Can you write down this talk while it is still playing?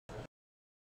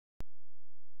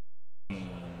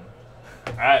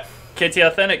Alright,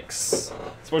 KTAuthentics.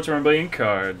 Sports memorabilia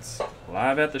cards.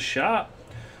 Live at the shop.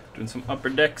 Doing some Upper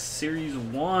Deck Series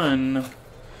 1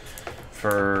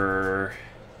 for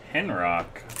henroq.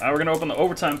 We're going to open the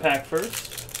overtime pack first.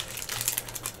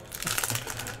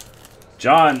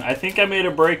 John, I think I made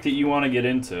a break that you want to get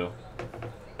into.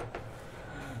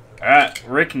 Alright,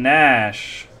 Rick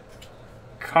Nash.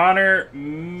 Connor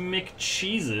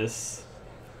McCheezus.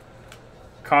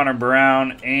 Connor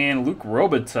Brown and Luke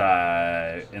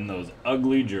Robitaille in those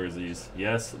ugly jerseys.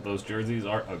 Yes, those jerseys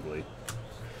are ugly.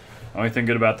 Only thing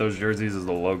good about those jerseys is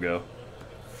the logo.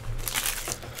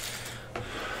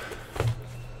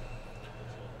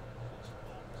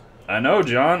 I know,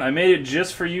 John. I made it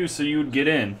just for you so you would get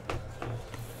in.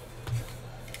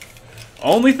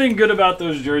 Only thing good about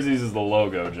those jerseys is the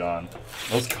logo, John.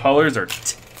 Those colors are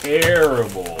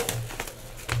terrible.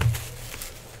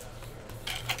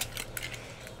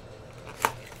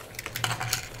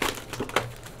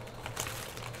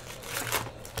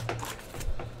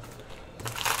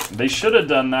 They should have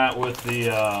done that with the,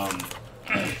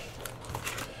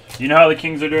 you know how the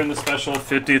Kings are doing the special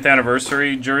 50th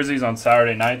anniversary jerseys on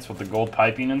Saturday nights with the gold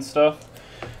piping and stuff?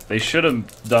 They should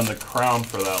have done the crown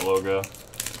for that logo.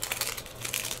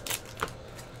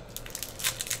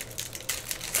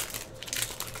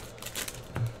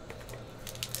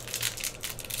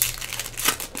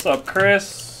 What's up,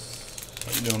 Chris?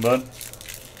 How you doing, bud?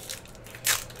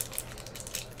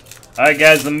 Alright,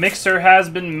 guys, the mixer has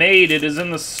been made. It is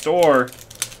in the store.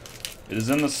 It is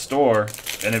in the store.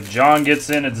 And if John gets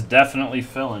in, it's definitely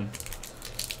filling.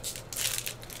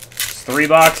 It's 3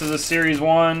 boxes of Series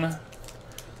 1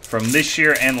 from this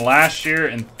year and last year,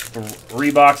 and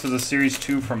 3 boxes of Series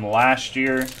 2 from last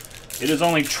year. It is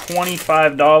only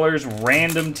 $25.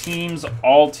 Random teams,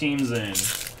 all teams in.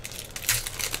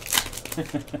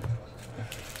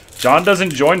 John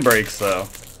doesn't join breaks, though.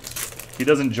 He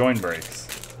doesn't join breaks.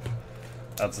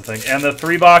 That's the thing. And the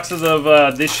 3 boxes of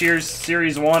this year's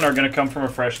Series 1 are going to come from a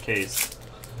fresh case.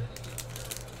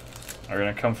 Are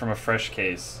going to come from a fresh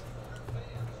case.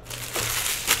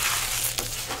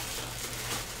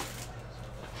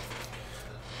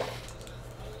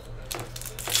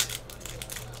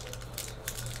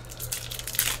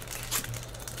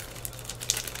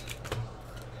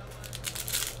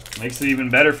 Makes it even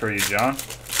better for you, John.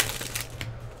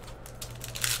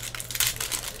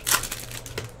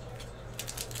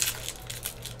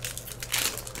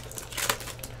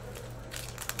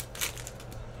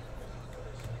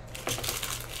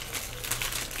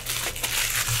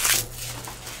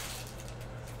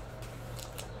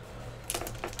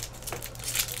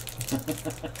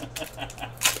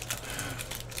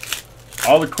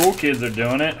 All the cool kids are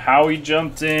doing it. Howie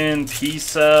jumped in.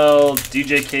 P-Cell.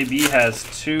 DJKB has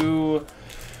 2.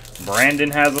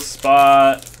 Brandon has a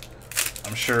spot.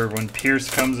 I'm sure when Pierce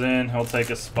comes in, he'll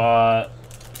take a spot.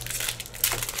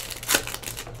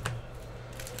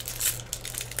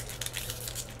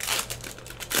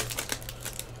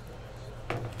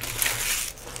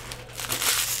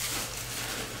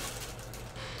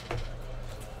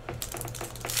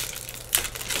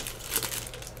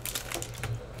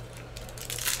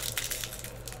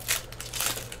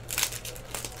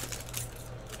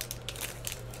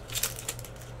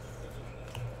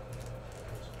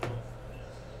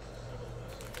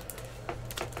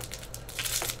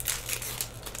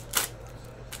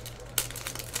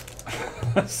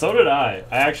 So did I.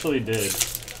 I actually did,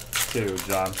 too,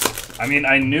 John. I mean,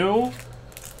 I knew,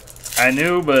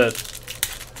 but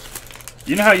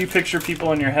you know how you picture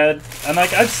people in your head? And,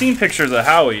 like, I've seen pictures of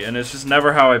Howie, and it's just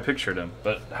never how I pictured him.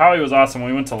 But Howie was awesome.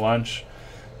 We went to lunch.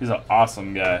 He's an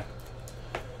awesome guy.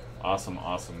 Awesome,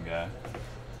 awesome guy.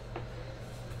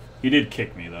 He did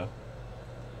kick me, though.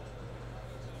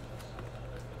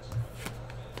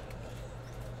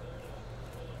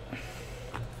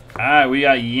 Alright, we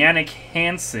got Yannick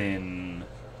Hansen.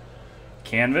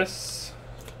 Canvas.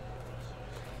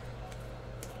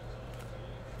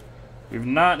 We've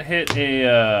not hit a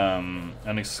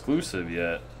an exclusive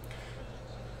yet.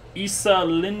 Issa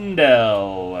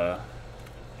Lindell.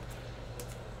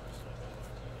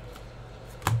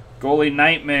 Goalie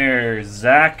Nightmare.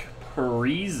 Zach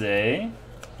Parise.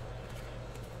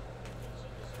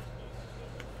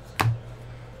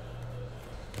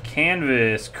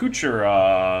 Canvas,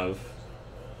 Kucherov.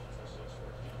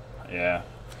 Yeah,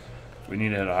 we need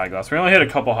to hit a high gloss. We only hit a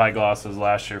couple high glosses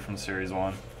last year from Series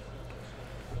 1.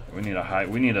 We need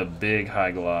a big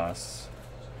high gloss.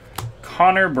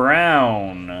 Connor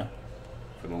Brown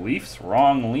for the Leafs.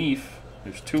 Wrong Leaf.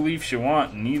 There's 2 Leafs you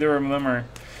want. Neither of them are.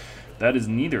 That is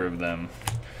neither of them.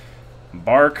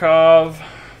 Barkov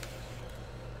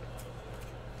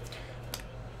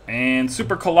And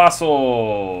Super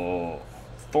Colossal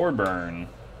Thorburn.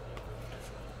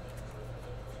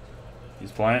 He's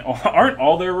playing. Oh, aren't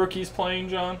all their rookies playing,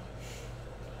 John?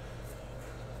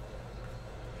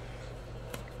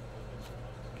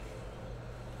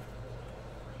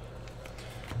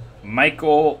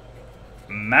 Michael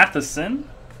Matheson.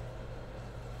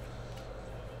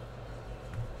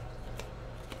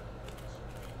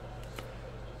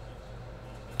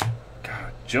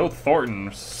 God, Joe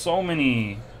Thornton. So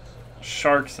many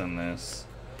Sharks in this.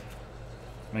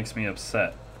 Makes me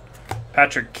upset.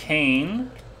 Patrick Kane.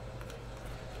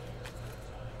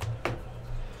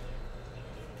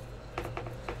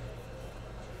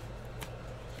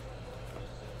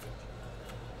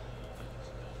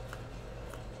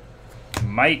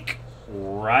 Mike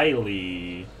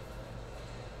Riley.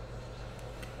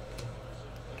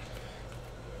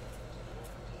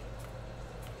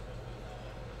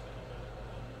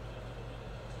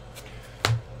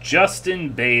 Justin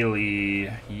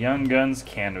Bailey, Young Guns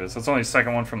canvas. That's only the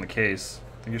second one from the case.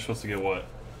 I think you're supposed to get what?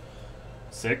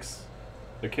 6?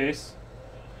 The case?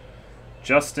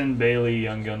 Justin Bailey,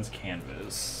 Young Guns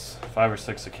canvas. 5 or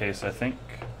 6 a case, I think.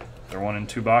 They're 1 in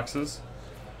 2 boxes.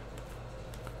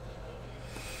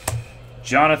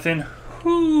 Jonathan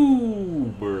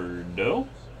Huberdeau.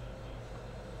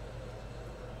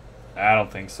 I don't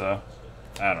think so.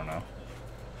 I don't know.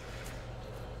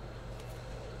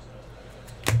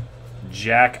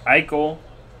 Jack Eichel.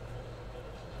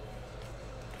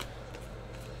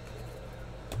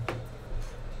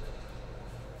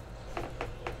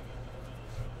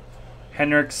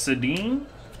 Henroq Sedin,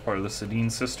 part of the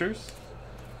Sedin sisters.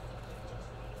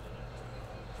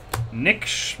 Nick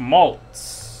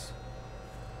Schmaltz.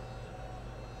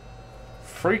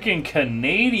 Freaking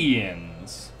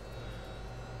Canadians.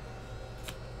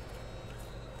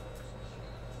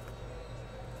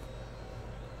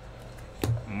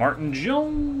 Martin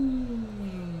Jones.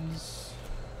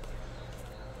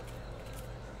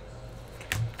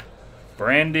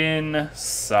 Brandon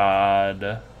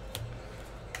Saad.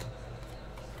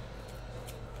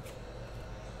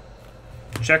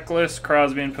 Checklist,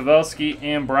 Crosby and Pavelski,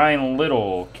 and Brian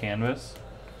Little canvas.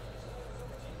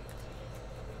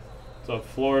 What's up,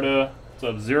 Florida? What's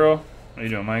up, Zero? How you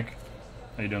doing, Mike?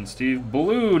 How you doing, Steve?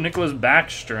 Blue, Nicholas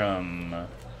Backstrom.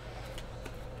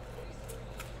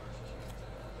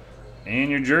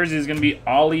 And your jersey is going to be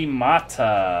Ollie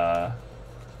Mata.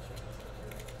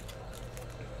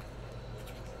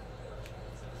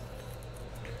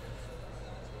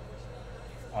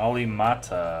 Ollie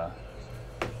Mata.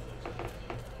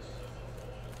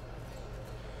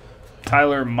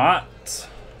 Tyler Mott.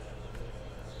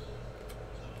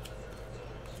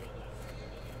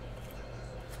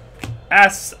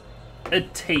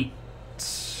 Acetate.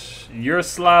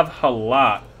 Yaroslav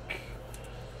Halak.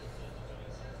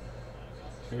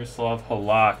 Yaroslav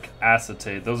Halak.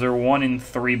 Acetate. Those are 1 in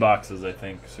 3 boxes, I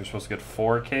think. So you're supposed to get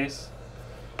 4 a case.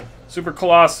 Super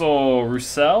Colossal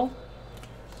Roussel.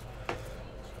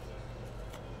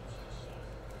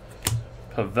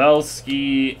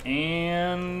 Pavelski,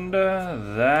 and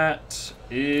that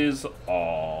is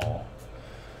all.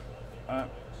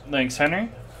 Thanks,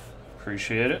 Henry.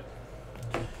 Appreciate it.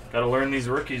 Got to learn these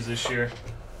rookies this year.